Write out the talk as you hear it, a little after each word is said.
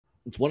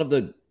it's one of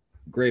the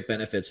great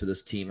benefits for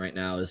this team right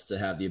now is to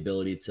have the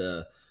ability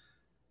to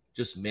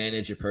just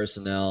manage your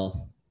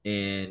personnel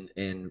and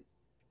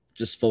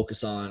just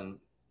focus on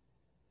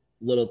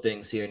little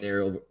things here and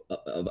there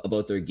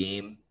about their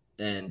game,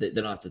 and they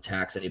don't have to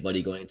tax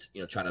anybody going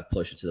to trying to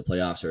push into the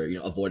playoffs or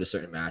avoid a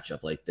certain matchup.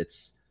 Like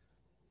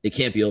it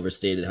can't be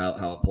overstated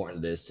how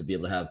important it is to be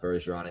able to have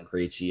Bergeron and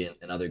Krejci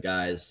and other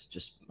guys,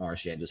 just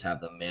Marchand, just have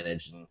them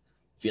managed and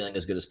feeling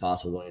as good as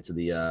possible going into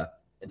the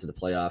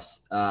playoffs.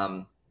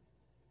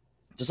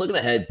 Just looking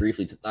ahead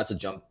briefly, not to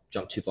jump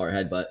too far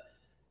ahead, but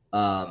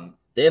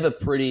they have a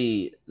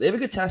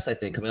good test, I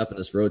think, coming up in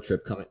this road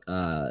trip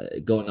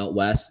going out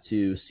west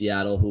to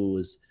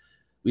Seattle,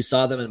 we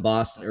saw them in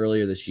Boston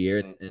earlier this year,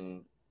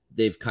 and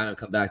they've kind of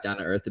come back down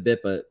to earth a bit,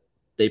 but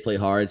they play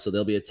hard, so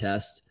they'll be a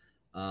test.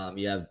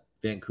 You have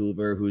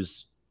Vancouver,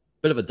 who's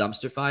a bit of a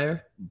dumpster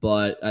fire,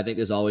 but I think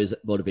there's always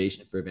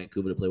motivation for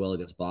Vancouver to play well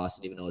against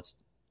Boston, even though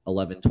it's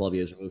 11, 12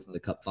 years removed from the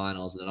Cup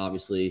Finals. And then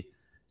obviously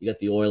you got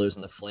the Oilers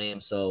and the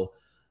Flames, so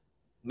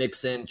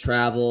mix in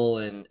travel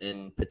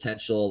and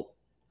potential,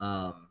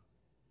 I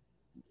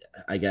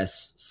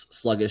guess,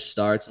 sluggish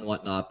starts and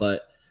whatnot.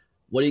 But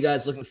what are you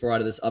guys looking for out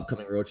of this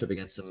upcoming road trip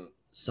against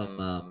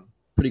some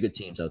pretty good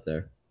teams out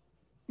there?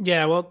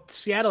 Yeah, well,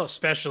 Seattle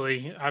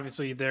especially,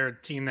 obviously they're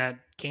a team that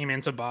came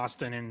into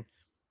Boston and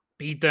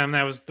beat them.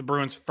 That was the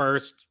Bruins'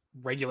 first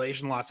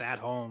regulation loss at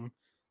home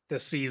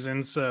this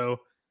season.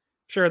 So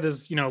sure,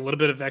 there's, a little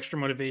bit of extra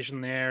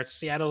motivation there.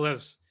 Seattle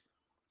has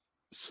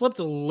slipped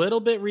a little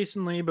bit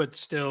recently, but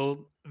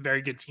still a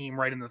very good team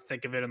right in the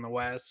thick of it in the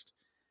West.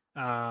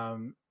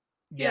 So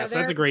that's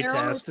a great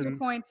test. They're only 2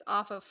 points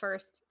off of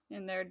first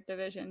in their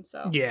division.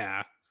 So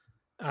yeah.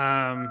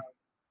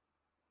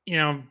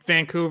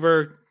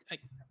 Vancouver, I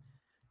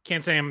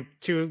can't say I'm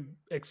too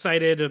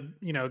excited.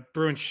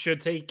 Bruins should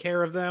take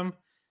care of them,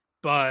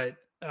 but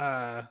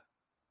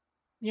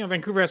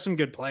Vancouver has some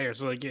good players.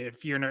 So like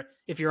if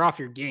you're off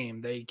your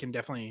game, they can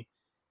definitely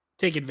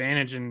take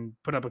advantage and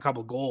put up a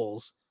couple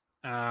goals.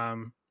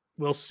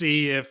 We'll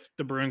see if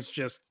the Bruins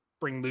just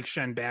bring Luke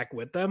Schenn back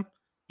with them.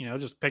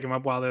 Just pick him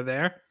up while they're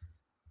there.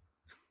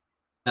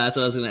 That's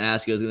what I was going to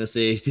ask you. I was going to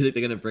say, do you think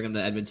they're going to bring him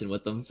to Edmonton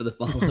with them for the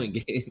following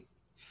game?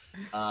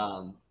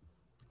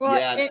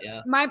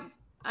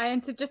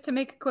 Just to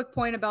make a quick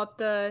point about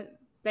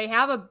they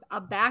have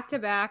a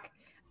back-to-back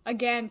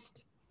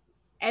against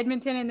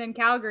Edmonton and then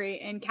Calgary.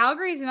 And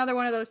Calgary is another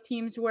one of those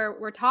teams where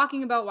we're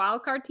talking about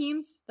wildcard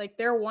teams. Like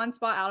they're one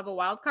spot out of a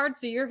wild card.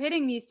 So you're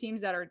hitting these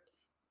teams that are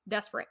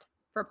desperate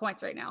for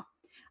points right now.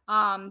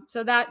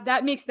 So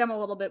that makes them a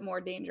little bit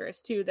more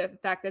dangerous too. The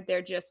fact that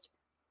they're just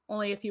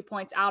only a few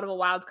points out of a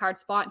wild card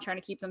spot and trying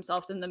to keep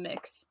themselves in the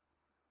mix.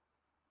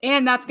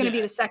 And that's going to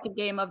be the second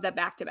game of the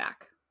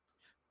back-to-back.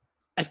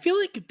 I feel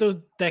like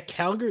the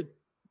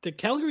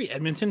Calgary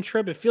Edmonton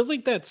trip, it feels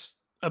like that's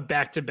a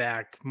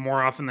back-to-back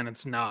more often than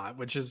it's not,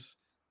 which is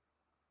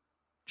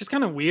just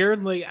kind of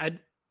weird. Like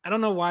I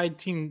don't know why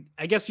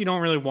I guess you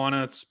don't really want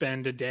to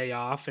spend a day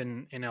off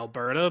in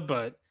Alberta,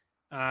 but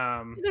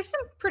there's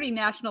some pretty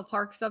national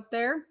parks up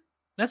there.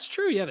 That's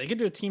true. Yeah, they could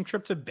do a team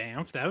trip to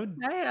Banff. That's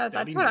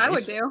what I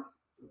would do.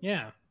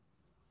 Yeah.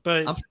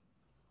 But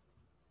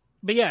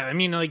yeah, I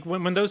mean, like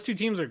when those two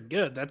teams are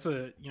good, it's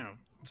a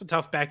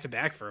tough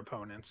back-to-back for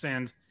opponents.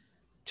 And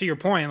to your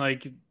point,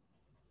 like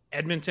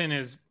Edmonton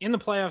is in the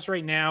playoffs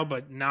right now,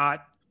 but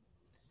not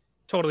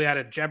totally out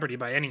of jeopardy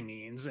by any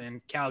means.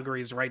 And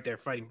Calgary is right there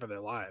fighting for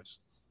their lives.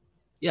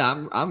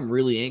 Yeah, I'm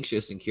really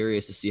anxious and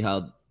curious to see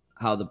how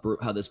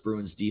this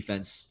Bruins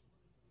defense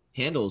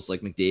handles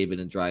like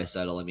McDavid and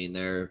Draisaitl. I mean,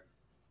 they're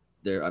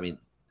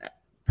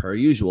per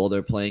usual,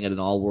 they're playing at an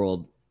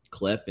all-world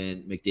clip,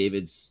 and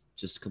McDavid's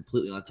just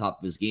completely on top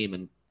of his game.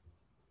 And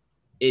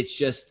it's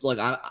just like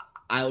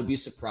I would be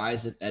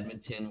surprised if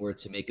Edmonton were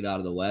to make it out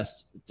of the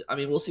West. I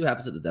mean, we'll see what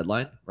happens at the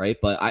deadline, right?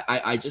 But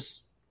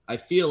I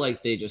feel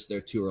like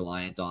they're too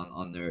reliant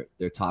on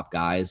their top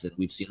guys, and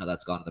we've seen how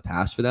that's gone in the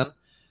past for them.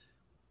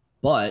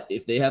 But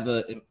if they have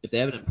an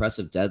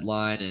impressive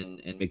deadline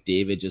and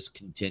McDavid just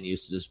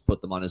continues to just put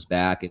them on his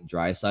back and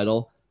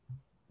Draisaitl,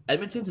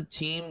 Edmonton's a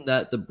team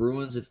that the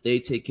Bruins, if they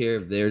take care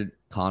of their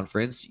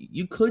conference,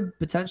 you could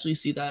potentially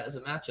see that as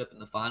a matchup in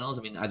the finals.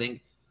 I mean, I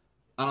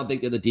don't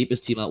think they're the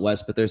deepest team out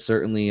west, but they're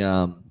certainly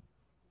the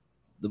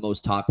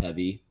most top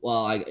heavy.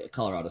 Well,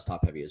 Colorado's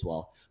top heavy as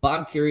well. But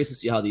I'm curious to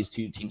see how these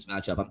two teams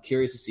match up. I'm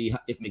curious to see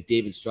if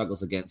McDavid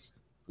struggles against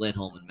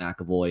Lindholm and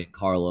McAvoy and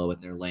Carlo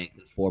and their length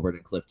and Forbort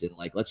and Clifton.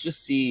 Like, let's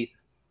just see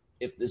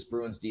if this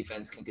Bruins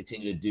defense can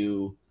continue to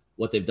do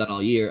what they've done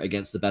all year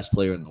against the best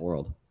player in the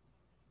world.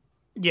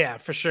 Yeah,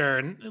 for sure.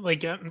 And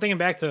like, I'm thinking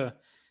back to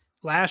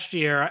last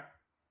year,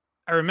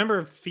 I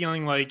remember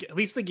feeling like at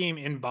least the game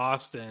in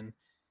Boston,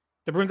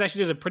 the Bruins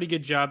actually did a pretty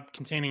good job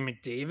containing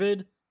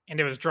McDavid, and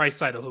it was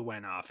Draisaitl who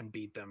went off and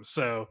beat them.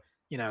 So,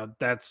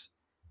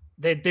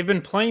 they've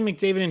been playing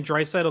McDavid and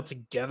Draisaitl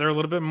together a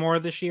little bit more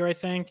this year, I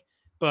think,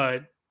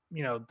 but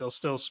they'll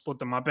still split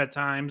them up at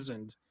times.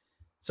 And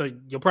so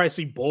you'll probably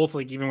see both,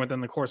 like even within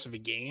the course of a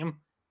game.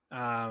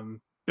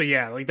 But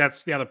yeah, like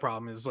that's the other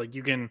problem is like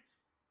you can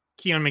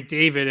Keon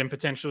McDavid and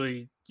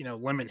potentially,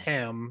 limit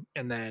him,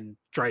 and then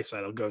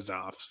Draisaitl goes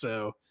off.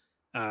 So,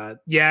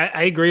 yeah,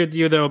 I agree with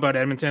you though about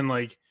Edmonton.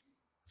 Like,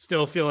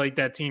 still feel like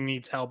that team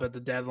needs help at the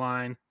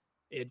deadline.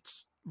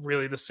 It's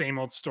really the same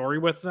old story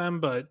with them,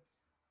 but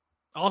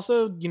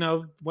also,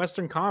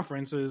 Western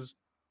Conference is.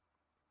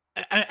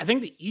 I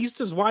think the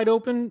East is wide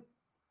open.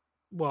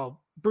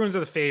 Well, Bruins are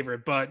the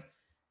favorite, but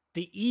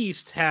the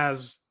East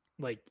has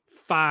like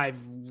 5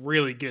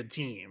 really good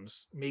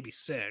teams, maybe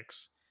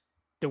 6.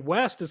 The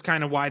West is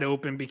kind of wide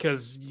open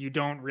because you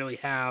don't really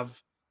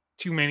have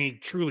too many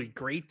truly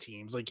great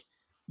teams. Like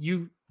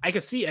I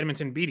could see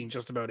Edmonton beating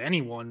just about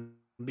anyone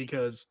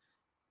because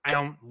I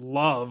don't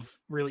love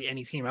really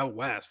any team out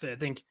West. I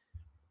think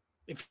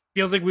it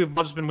feels like we've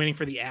just been waiting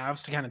for the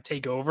Avs to kind of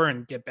take over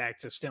and get back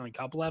to Stanley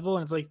Cup level.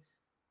 And it's like,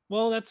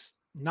 well, that's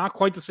not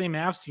quite the same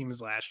Avs team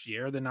as last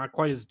year. They're not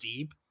quite as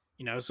deep,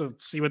 so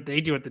see what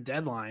they do at the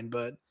deadline.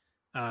 But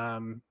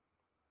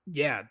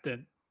yeah,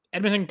 the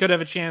Edmonton could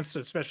have a chance,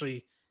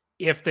 especially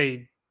if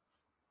they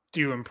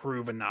do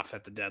improve enough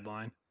at the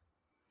deadline.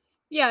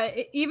 Yeah,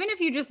 even if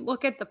you just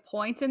look at the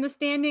points in the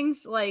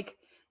standings, like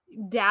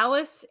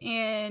Dallas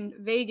and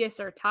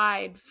Vegas are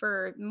tied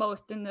for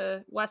most in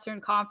the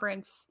Western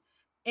Conference,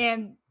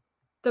 and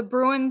the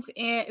Bruins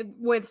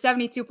with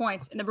 72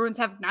 points, and the Bruins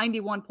have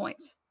 91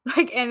 points.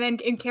 Like, and then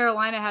in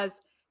Carolina has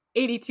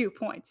 82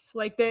 points.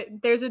 Like,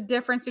 there's a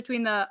difference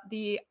between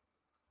the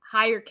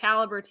higher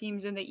caliber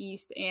teams in the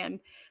East and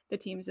the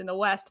teams in the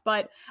West.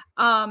 But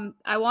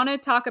I want to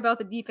talk about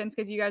the defense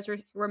because you guys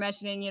were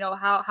mentioning,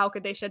 how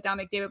could they shut down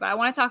McDavid? But I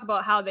want to talk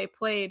about how they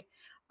played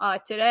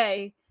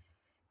today.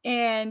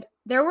 And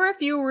there were a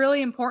few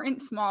really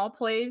important small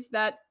plays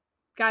that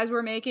guys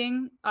were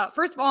making.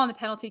 First of all, on the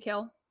penalty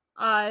kill,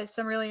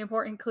 some really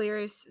important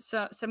clears.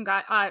 So some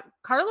guy,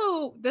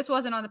 Carlo, this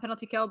wasn't on the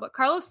penalty kill, but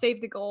Carlo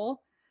saved the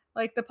goal.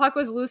 Like, the puck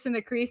was loose in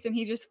the crease and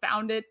he just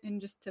found it and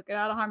just took it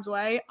out of harm's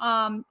way.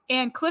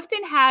 And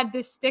Clifton had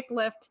this stick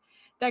lift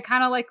that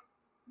kind of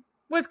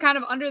was kind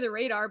of under the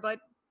radar, but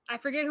I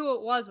forget who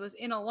it was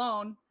in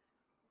alone,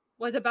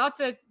 was about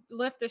to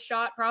lift a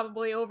shot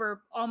probably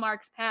over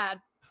Allmark's pad.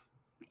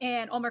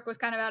 And Allmark was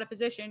kind of out of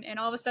position. And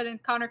all of a sudden,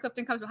 Connor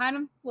Clifton comes behind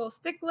him, little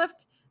stick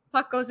lift,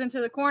 puck goes into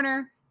the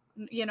corner,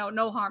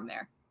 no harm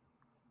there.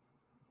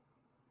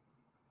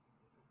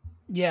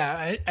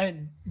 Yeah, I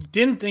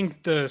didn't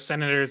think the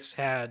Senators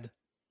had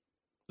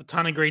a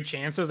ton of great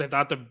chances. I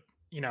thought and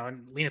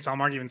Linus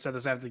Allmark even said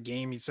this after the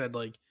game. He said,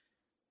 like,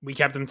 we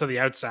kept them to the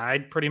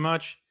outside pretty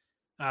much.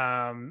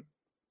 Yeah,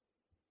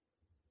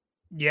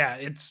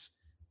 it's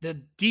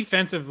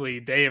defensively,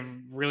 they have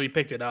really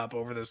picked it up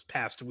over this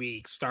past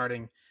week,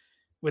 starting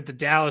with the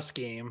Dallas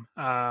game,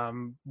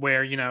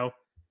 where, I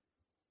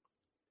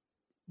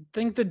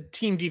think the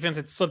team defense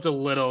had slipped a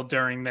little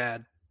during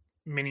that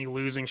mini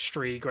losing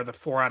streak or the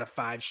 4 out of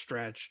 5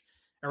 stretch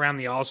around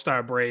the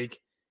All-Star break,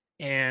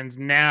 and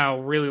now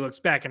really looks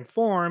back in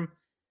form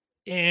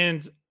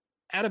and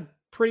at a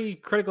pretty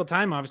critical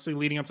time, obviously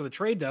leading up to the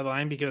trade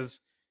deadline, because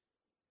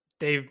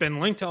they've been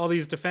linked to all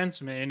these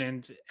defensemen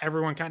and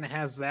everyone kind of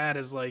has that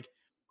as like,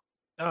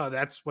 oh,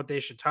 that's what they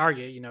should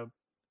target.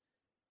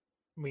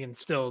 We can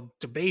still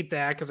debate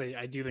that because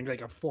I do think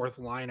like a 4th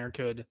liner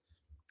could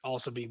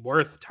also be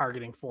worth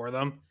targeting for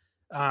them.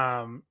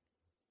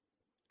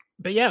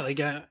 But yeah, like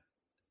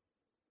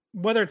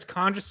whether it's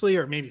consciously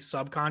or maybe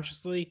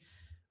subconsciously,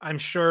 I'm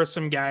sure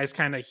some guys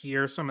kind of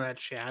hear some of that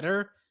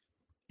chatter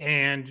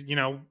and,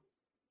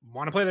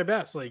 want to play their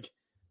best. Like,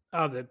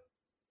 oh, that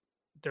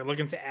they're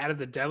looking to add at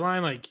the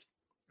deadline. Like,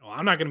 well,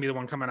 I'm not going to be the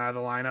one coming out of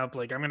the lineup.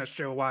 Like, I'm going to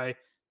show why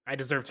I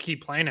deserve to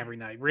keep playing every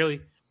night.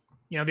 Really,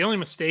 the only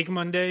mistake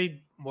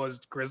Monday was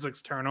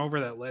Grzelcyk's turnover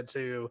that led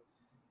to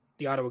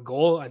the Ottawa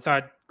goal. I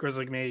thought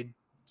Grzelcyk made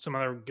some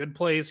other good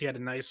plays. He had a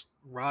nice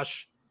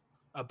rush,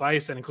 a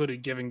bias that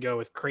included give and go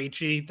with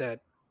Krejci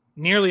that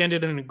nearly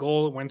ended in a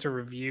goal. It went to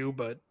review,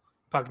 but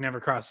puck never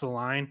crossed the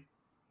line.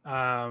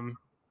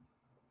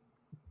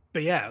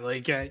 But yeah,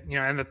 like, and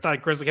I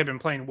thought Grzelcyk had been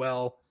playing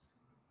well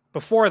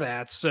before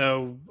that.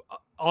 So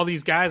all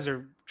these guys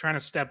are trying to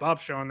step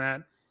up, showing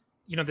that,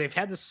 they've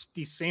had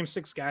these same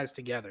 6 guys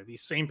together,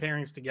 these same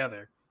pairings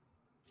together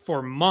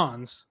for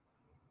months.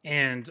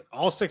 And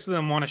all 6 of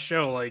them want to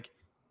show, like,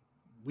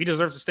 we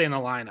deserve to stay in the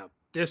lineup.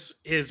 This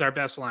is our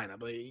best lineup.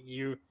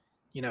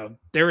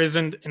 There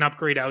isn't an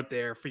upgrade out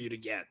there for you to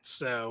get.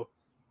 So,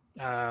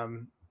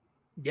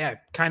 yeah,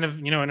 kind of,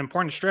 an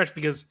important stretch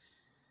because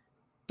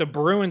the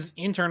Bruins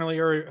internally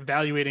are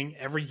evaluating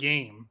every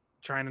game,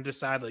 trying to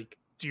decide, like,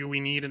 do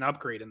we need an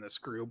upgrade in this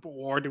group,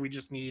 or do we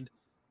just need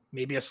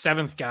maybe a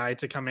 7th guy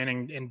to come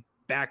in and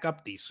back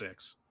up these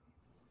 6?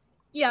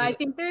 Yeah, I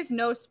think there's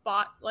no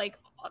spot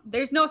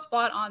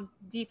on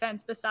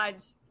defense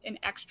besides an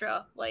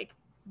extra, like,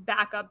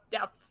 backup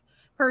depth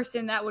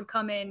person that would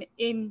come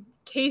in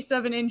case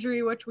of an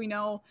injury, which we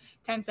know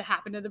tends to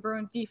happen to the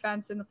Bruins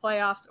defense in the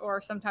playoffs,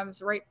 or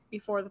sometimes right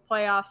before the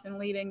playoffs and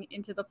leading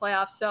into the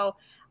playoffs. So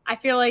I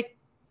feel like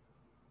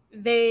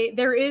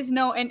there is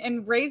no,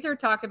 and Razor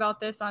talked about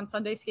this on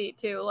Sunday Skate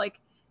too. Like,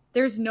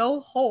 there's no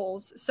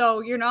holes. So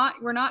we're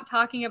not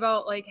talking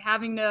about like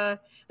having to,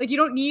 like, you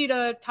don't need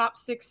a top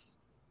 6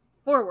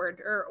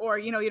 forward or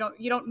you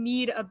don't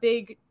need a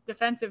big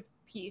defensive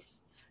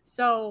piece.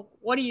 So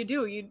what do?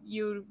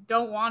 You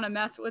don't want to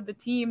mess with the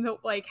team that,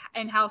 like,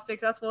 and how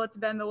successful it's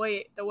been the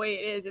way it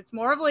is. It's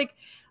more of like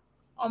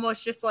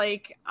almost just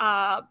like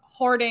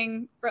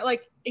hoarding for,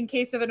 like, in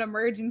case of an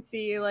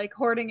emergency, like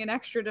hoarding an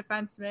extra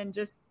defenseman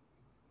just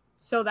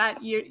so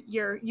that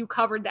you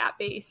covered that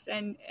base,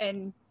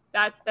 and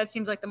that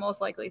seems like the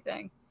most likely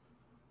thing.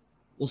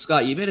 Well,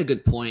 Scott, you made a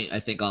good point, I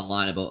think,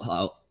 online about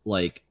how,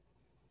 like,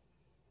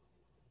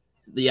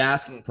 the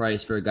asking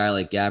price for a guy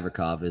like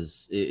Gavrikov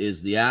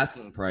is the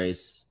asking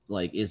price.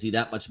 Like, is he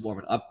that much more of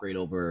an upgrade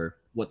over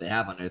what they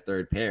have on their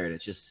third pair? And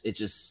it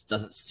just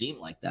doesn't seem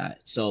like that.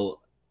 So,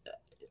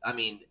 I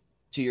mean,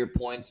 to your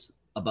points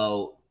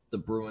about the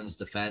Bruins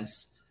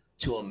defense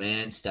to a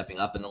man stepping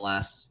up in the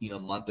last,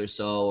 month or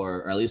so,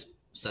 or at least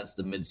since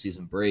the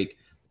midseason break.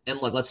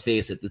 And look, let's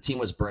face it, the team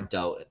was burnt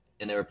out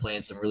and they were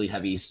playing some really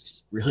heavy,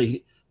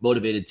 really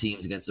motivated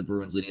teams against the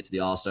Bruins leading into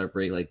the All-Star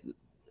break. Like,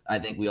 I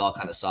think we all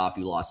kind of saw a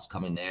few losses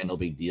coming there, no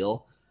big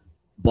deal.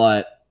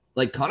 But,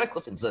 like, Connor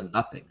Clifton's done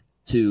nothing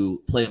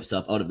to play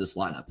himself out of this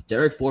lineup.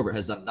 Derek Forbort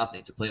has done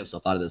nothing to play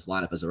himself out of this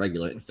lineup as a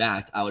regular. In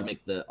fact, I would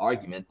make the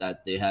argument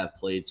that they have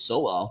played so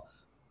well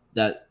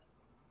that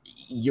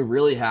you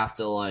really have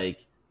to,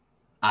 like,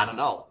 I don't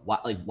know.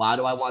 Why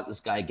do I want this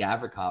guy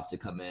Gavrikov to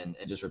come in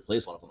and just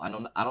replace one of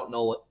them? I don't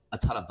know a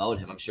ton about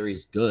him. I'm sure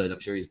he's good. I'm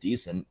sure he's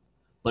decent.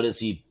 But is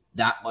he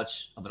that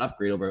much of an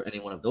upgrade over any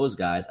one of those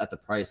guys at the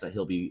price that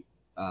he'll be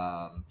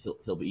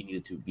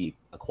needed to be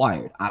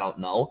acquired? I don't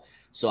know.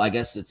 So I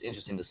guess it's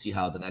interesting to see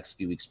how the next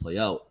few weeks play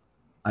out.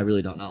 I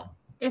really don't know.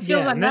 It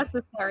feels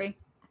unnecessary.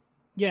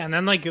 And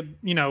then, like,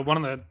 one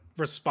of the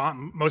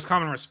most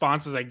common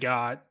responses I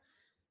got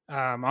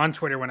on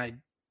Twitter when I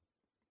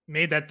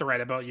made that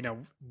thread about,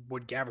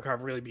 would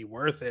Gavrikov really be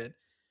worth it,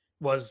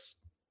 was,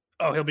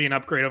 oh, he'll be an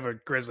upgrade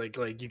over Grzelcyk.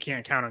 Like, you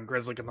can't count on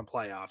Grzelcyk in the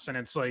playoffs. And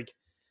it's like,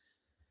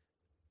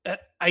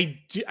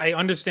 I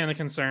understand the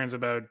concerns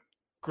about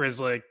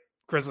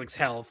Grzelcyk's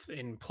health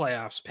in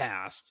playoffs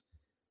past,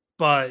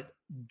 but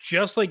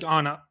just like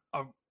on a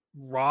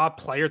raw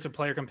player to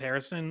player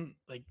comparison,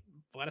 like,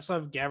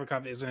 Vladislav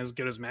Gavrikov isn't as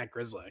good as Matt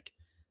Grzelcyk.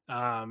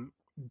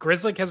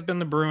 Grzelcyk has been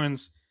the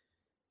Bruins.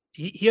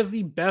 He has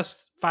the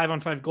best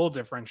 5-on-5 goal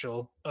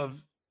differential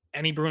of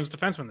any Bruins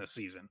defenseman this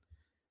season.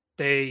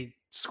 They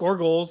score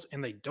goals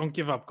and they don't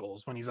give up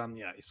goals when he's on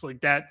the ice.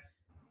 Like that,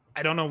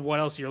 I don't know what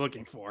else you're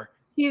looking for.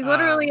 He's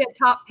literally a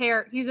top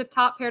pair. He's a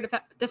top pair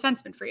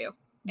defenseman for you.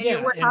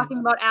 And we're talking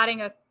about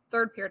adding a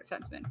third pair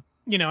defenseman.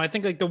 I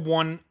think, like, the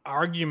one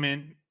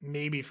argument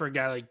maybe for a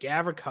guy like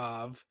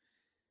Gavrikov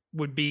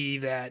would be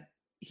that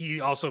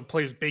he also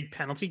plays big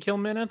penalty kill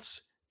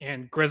minutes,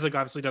 and Grzelcyk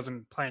obviously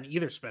doesn't play on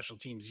either special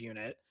teams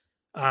unit.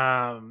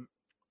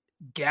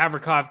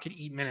 Gavrikov could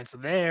eat minutes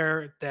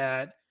there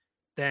that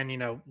then,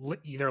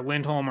 either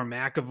Lindholm or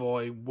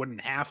McAvoy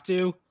wouldn't have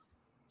to.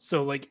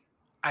 So, like,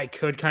 I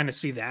could kind of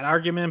see that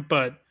argument,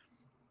 but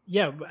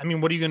yeah, I mean,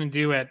 what are you going to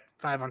do at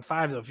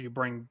 5-on-5 though?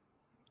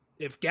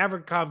 If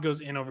Gavrikov goes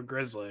in over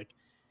Grzelcyk,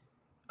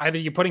 either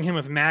you're putting him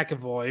with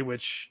McAvoy,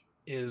 which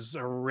is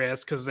a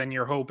risk because then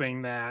you're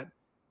hoping that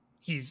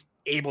he's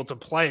able to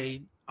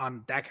play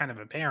on that kind of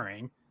a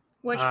pairing.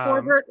 Which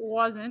Forbort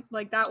wasn't.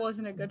 Like, that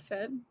wasn't a good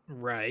fit.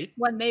 Right.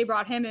 When they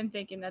brought him in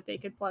thinking that they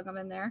could plug him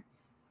in there.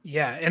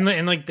 Yeah, and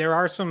like there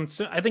are some.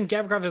 I think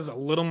Gavrikov has a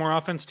little more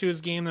offense to his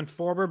game than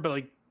Forbort, but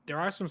like there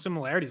are some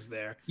similarities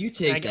there. You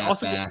take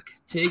that back.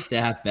 Take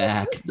that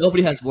back.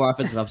 Nobody has more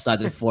offensive upside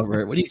than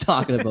Forbort. What are you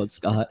talking about,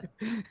 Scott?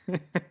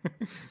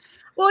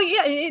 Well,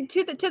 yeah,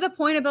 to the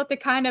point about the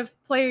kind of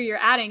player you're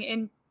adding,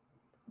 and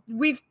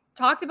we've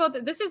talked about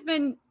that. This has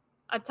been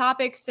a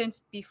topic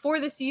since before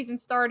the season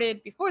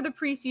started, before the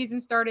preseason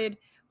started.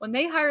 When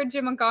they hired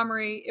Jim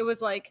Montgomery, it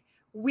was like,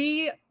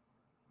 we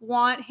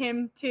want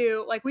him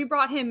to, like, we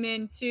brought him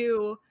in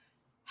to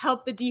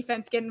help the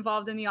defense get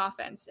involved in the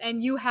offense.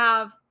 And you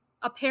have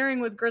a pairing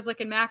with Grzelcyk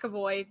and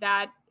McAvoy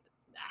that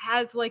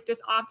has, like,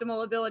 this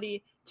optimal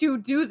ability to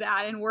do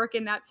that and work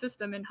in that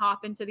system and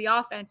hop into the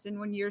offense. And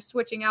when you're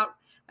switching out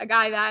a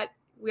guy that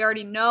we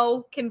already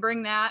know can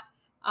bring that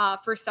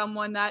for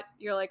someone that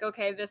you're like,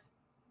 okay, this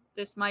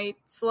might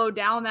slow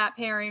down that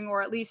pairing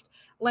or at least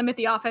limit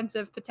the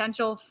offensive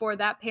potential for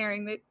that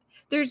pairing. That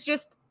there's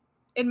just,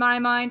 in my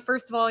mind,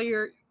 first of all,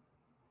 you're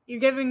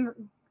giving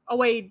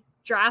away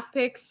draft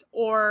picks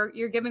or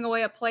you're giving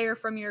away a player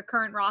from your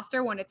current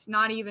roster when it's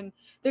not even,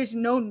 there's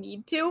no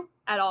need to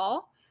at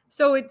all.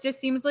 So it just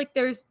seems like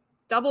there's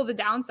double the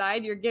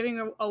downside. You're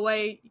giving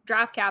away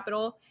draft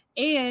capital,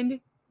 and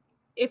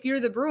if you're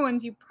the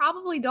Bruins, you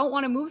probably don't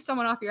want to move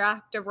someone off your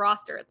active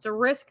roster. It's a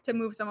risk to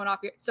move someone off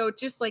your, so it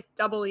just, like,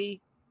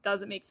 doubly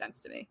doesn't make sense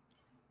to me.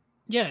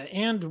 Yeah,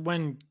 and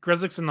when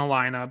Grzelcyk's in the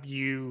lineup,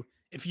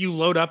 if you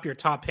load up your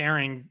top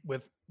pairing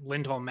with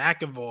Lindholm,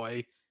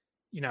 McAvoy,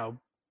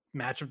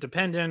 matchup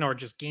dependent or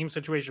just game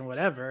situation,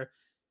 whatever,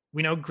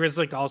 we know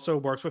Grzelcyk also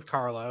works with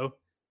Carlo.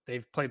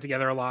 They've played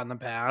together a lot in the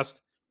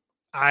past.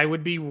 I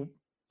would be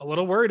a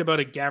little worried about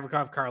a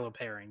Gavrikov-Carlo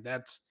pairing.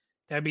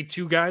 That'd be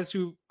two guys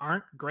who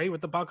aren't great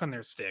with the puck on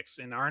their sticks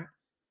and aren't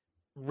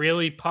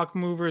really puck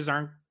movers,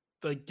 aren't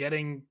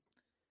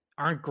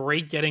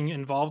great getting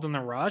involved in the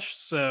rush.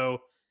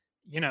 So,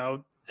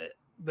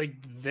 like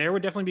there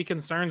would definitely be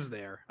concerns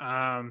there.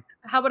 How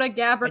about a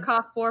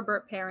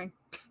Gavrikov-Forbort pairing?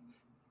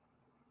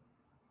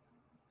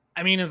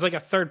 I mean, it's like a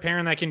third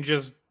pairing that can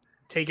just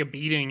take a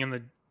beating in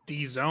the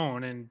D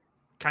zone and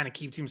kind of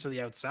keep teams to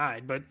the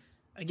outside. But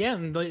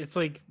again, it's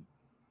like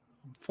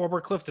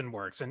Forbort Clifton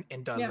works and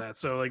does that.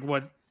 So like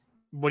what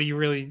do you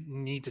really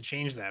need to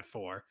change that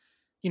for?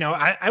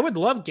 I would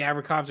love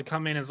Gavrikov to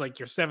come in as like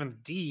your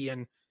 7th D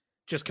and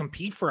just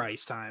compete for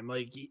ice time.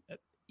 Like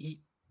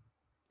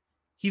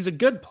he's a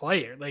good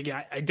player. Like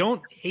I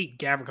don't hate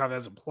Gavrikov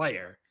as a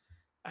player.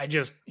 I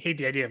just hate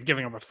the idea of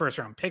giving up a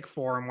 1st-round pick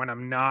for him when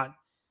I'm not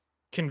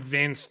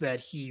convinced that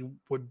he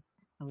would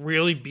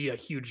really be a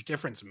huge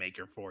difference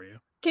maker for you.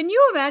 Can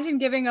you imagine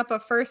giving up a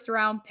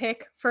 1st-round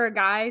pick for a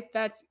guy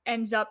that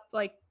ends up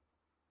like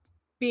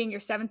being your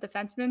 7th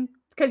defenseman?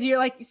 Because you're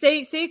like,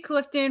 say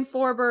Clifton,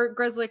 Forbort,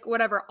 Grizzly,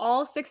 whatever,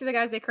 all 6 of the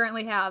guys they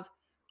currently have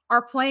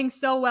are playing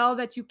so well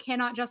that you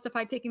cannot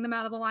justify taking them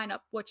out of the lineup,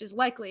 which is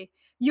likely.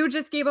 You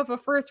just gave up a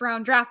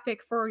 1st-round draft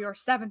pick for your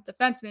 7th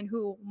defenseman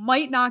who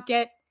might not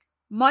get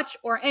much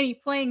or any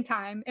playing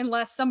time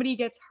unless somebody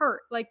gets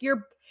hurt. Like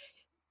you're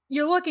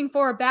looking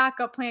for a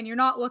backup plan. You're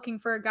not looking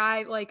for a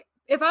guy like,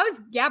 if I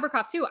was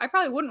Gavrikov too, I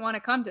probably wouldn't want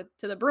to come to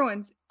the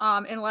Bruins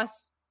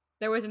unless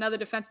there was another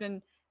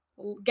defenseman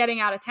getting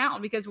out of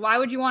town, because why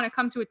would you want to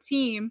come to a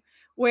team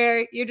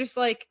where you're just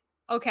like,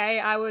 okay,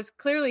 I was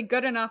clearly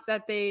good enough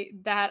that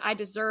I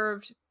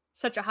deserved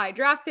such a high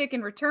draft pick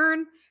in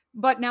return,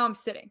 but now I'm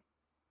sitting.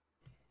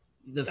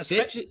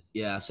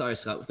 Yeah, sorry,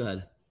 Scott, go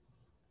ahead.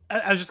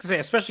 I was just gonna say,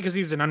 especially because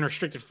he's an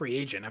unrestricted free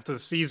agent after the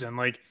season.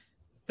 Like,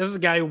 this is a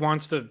guy who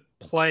wants to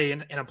play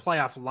in a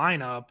playoff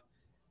lineup,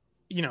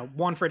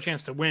 1, for a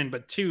chance to win,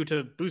 but 2,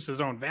 to boost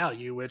his own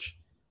value, which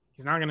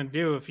he's not going to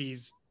do if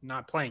he's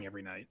not playing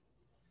every night.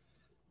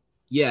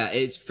 Yeah,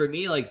 it's for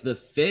me, like the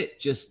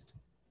fit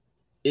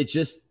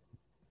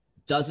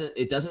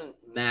doesn't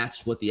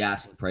match what the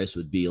asking price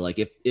would be. Like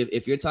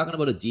if you're talking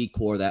about a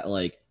D-core that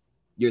like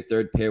your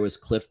 3rd pair was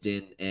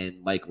Clifton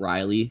and Mike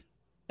Riley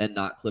and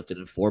not Clifton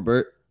and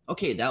Forbort,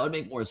 okay, that would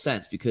make more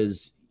sense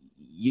because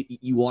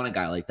you want a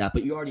guy like that,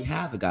 but you already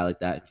have a guy like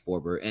that in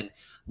Forbort. And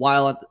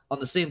while on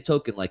the same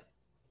token, like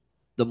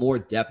the more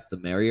depth, the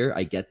merrier.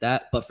 I get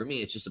that. But for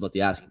me, it's just about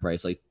the asking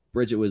price. Like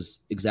Bridget was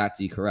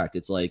exactly correct.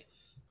 It's like,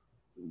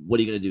 what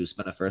are you going to do?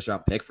 Spend a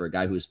 1st-round pick for a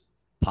guy who's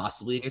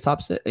possibly in your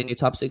top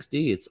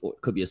 6D? It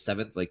could be a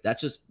 7th. Like that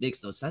just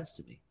makes no sense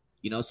to me,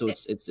 So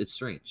it's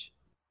strange.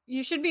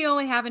 You should be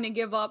only having to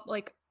give up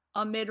like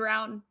a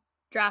mid-round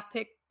draft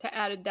pick to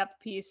add a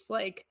depth piece.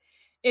 Like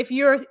if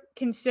you're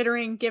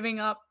considering giving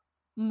up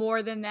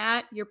more than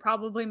that, you're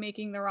probably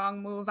making the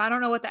wrong move. I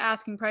don't know what the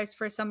asking price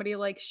for somebody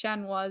like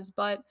Shen was,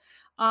 but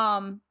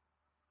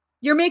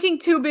you're making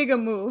too big a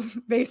move,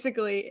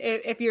 basically,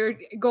 if your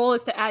goal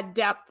is to add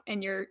depth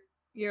and you're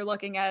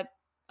looking at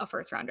a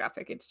 1st-round draft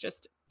pick. It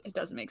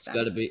doesn't make sense.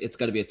 It's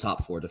got to be a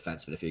top 4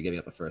 defenseman if you're giving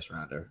up a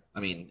 1st-rounder. I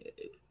mean,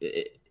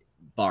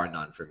 bar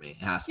none for me.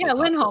 It has to be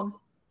Lindholm.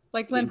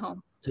 Like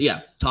Lindholm. So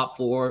yeah, top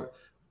 4,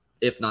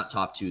 if not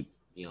top 2,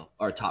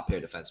 our top pair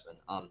defensemen.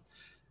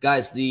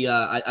 Guys,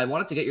 I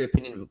wanted to get your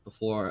opinion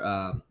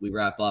before we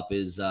wrap up.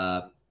 Is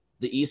the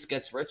East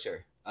gets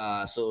richer?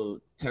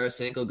 So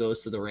Tarasenko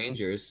goes to the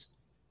Rangers,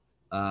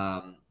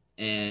 and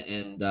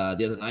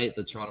the other night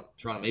the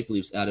Toronto Maple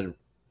Leafs added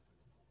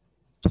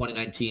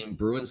 2019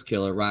 Bruins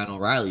killer Ryan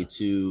O'Reilly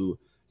to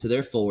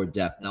their forward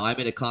depth. Now, I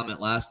made a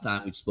comment last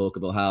time we spoke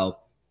about how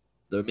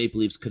the Maple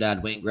Leafs could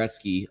add Wayne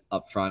Gretzky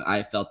up front.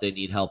 I felt they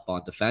need help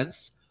on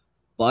defense.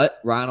 But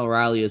Ryan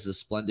O'Reilly is a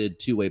splendid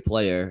two-way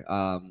player.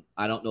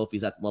 I don't know if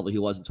he's at the level he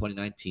was in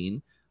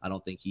 2019. I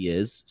don't think he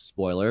is,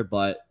 spoiler,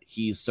 but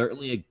he's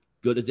certainly a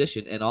good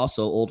addition. And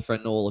also old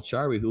friend Noel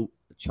Acciari,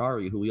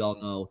 who we all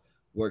know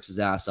works his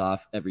ass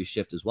off every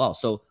shift as well.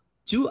 So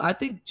I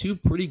think two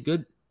pretty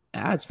good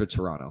adds for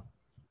Toronto.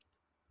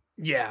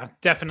 Yeah,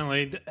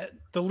 definitely.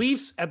 The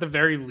Leafs, at the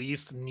very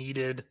least,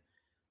 needed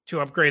to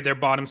upgrade their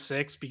bottom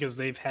 6 because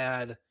they've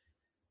had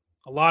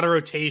a lot of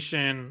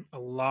rotation, a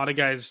lot of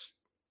guys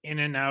in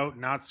and out,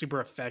 not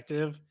super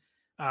effective.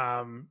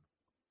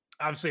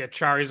 Obviously,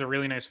 Acciari is a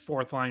really nice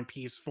 4th-line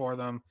piece for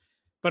them,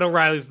 but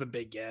O'Reilly's the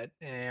big get,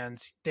 and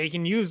they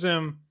can use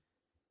him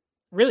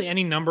really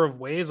any number of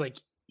ways. Like,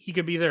 he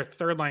could be their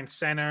 3rd-line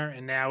center,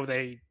 and now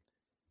they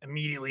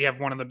immediately have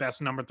one of the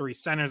best number 3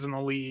 centers in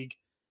the league.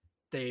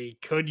 They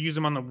could use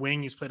him on the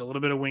wing. He's played a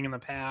little bit of wing in the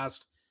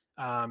past.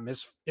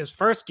 His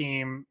first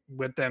game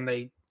with them,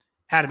 they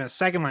had him as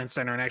 2nd-line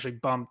center and actually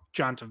bumped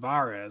John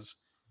Tavares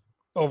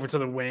over to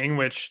the wing,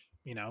 which,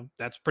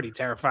 that's pretty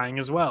terrifying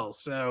as well.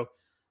 So,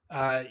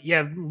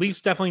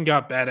 Leafs definitely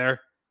got better.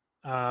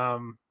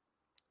 I've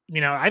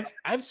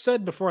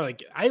said before,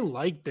 like, I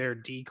like their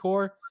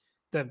D-core.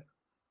 The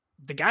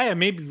guy I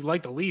maybe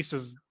like the least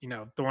is,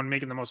 the one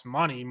making the most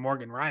money,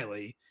 Morgan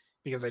Riley.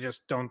 because I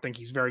just don't think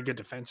he's very good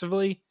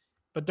defensively.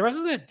 But the rest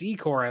of that D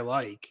core I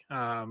like.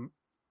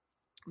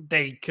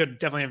 They could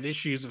definitely have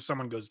issues if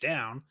someone goes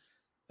down.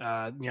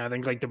 I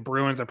think like the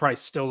Bruins are probably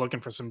still looking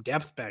for some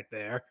depth back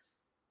there.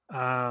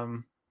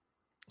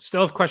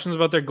 Still have questions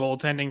about their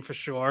goaltending for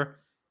sure,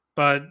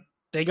 but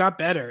they got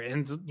better.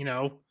 And,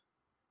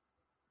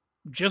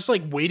 just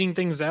like waiting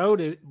things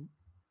out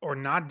or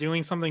not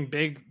doing something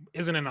big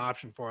isn't an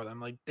option for them.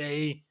 Like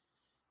it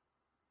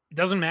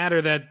doesn't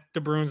matter that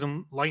the Bruins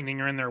and Lightning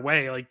are in their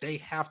way. Like they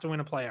have to win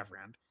a playoff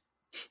round,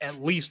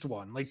 at least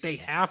one. Like they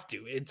have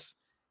to.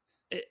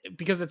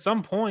 Because at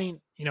some point,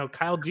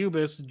 Kyle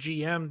Dubas,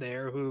 GM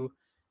there, who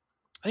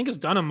I think has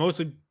done a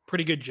mostly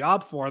pretty good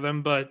job for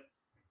them, but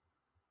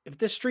if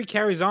this streak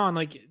carries on,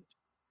 like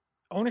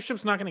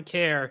ownership's not going to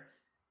care.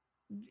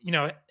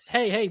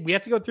 Hey, we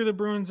have to go through the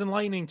Bruins and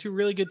Lightning, two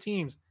really good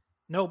teams.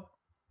 Nope,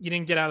 you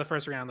didn't get out of the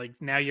first round. Like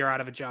now you're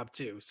out of a job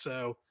too.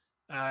 So,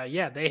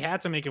 they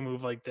had to make a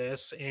move like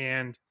this,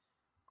 and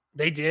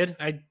they did.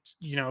 I,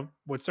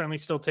 would certainly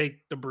still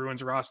take the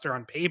Bruins roster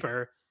on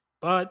paper,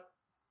 but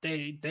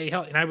they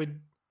held, and I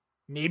would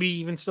maybe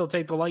even still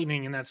take the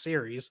Lightning in that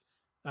series.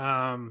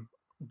 But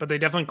they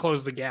definitely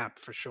closed the gap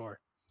for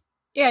sure.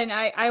 Yeah, and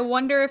I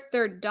wonder if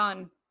they're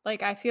done.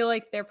 Like I feel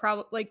like they're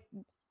probably like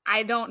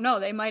I don't know.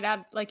 They might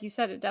add, like you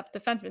said, a depth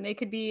defenseman. They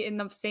could be in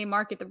the same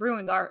market the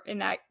Bruins are in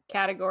that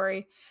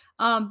category.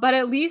 But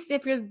at least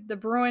if you're the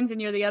Bruins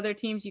and you're the other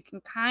teams, you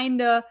can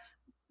kind of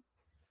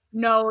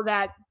know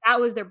that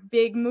was their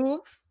big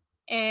move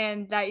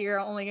and that you're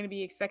only going to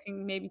be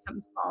expecting maybe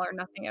something small or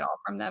nothing at all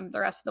from them the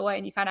rest of the way.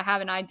 And you kind of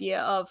have an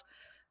idea of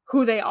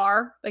who they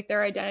are, like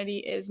their identity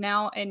is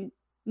now. And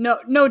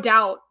no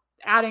doubt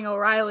adding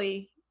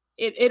O'Reilly,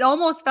 it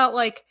almost felt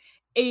like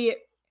a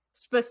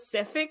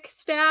specific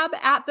stab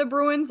at the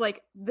Bruins.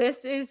 Like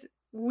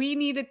we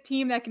need a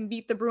team that can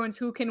beat the Bruins.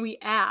 Who can we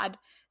add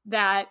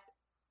that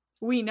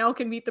we know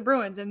can beat the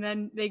Bruins? And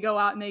then they go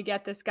out and they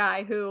get this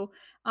guy who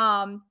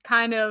he'll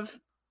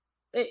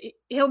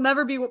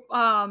never be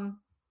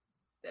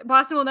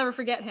Boston will never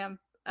forget him.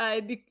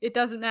 It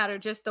doesn't matter,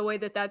 just the way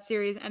that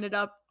series ended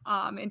up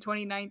in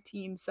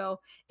 2019. So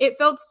it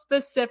felt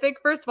specific.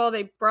 First of all,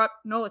 they brought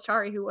Noel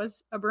Acciari, who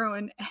was a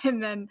Bruin,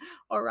 and then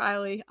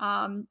O'Reilly.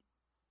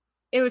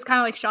 It was kind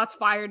of like shots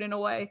fired in a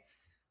way.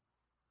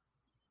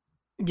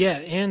 Yeah,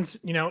 and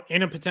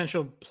in a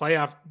potential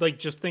playoff, like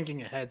just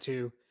thinking ahead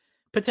to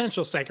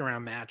potential second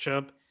round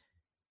matchup,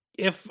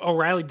 if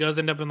O'Reilly does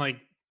end up in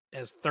like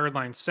as third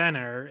line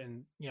center,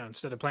 and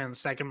instead of playing on the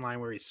second line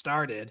where he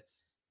started,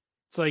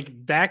 it's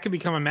like that could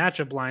become a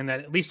matchup line that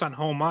at least on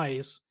home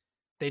ice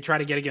they try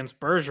to get against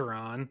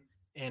Bergeron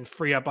and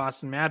free up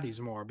Austin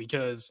Matthews more,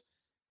 because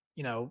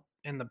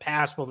in the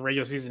past, both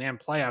regular season and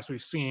playoffs,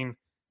 we've seen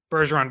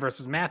Bergeron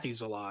versus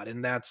Matthews a lot,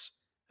 and that's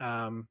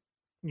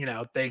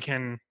they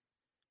can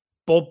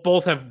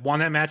both have won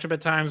that matchup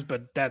at times,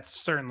 but that's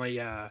certainly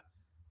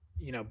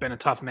been a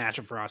tough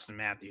matchup for Austin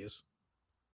Matthews.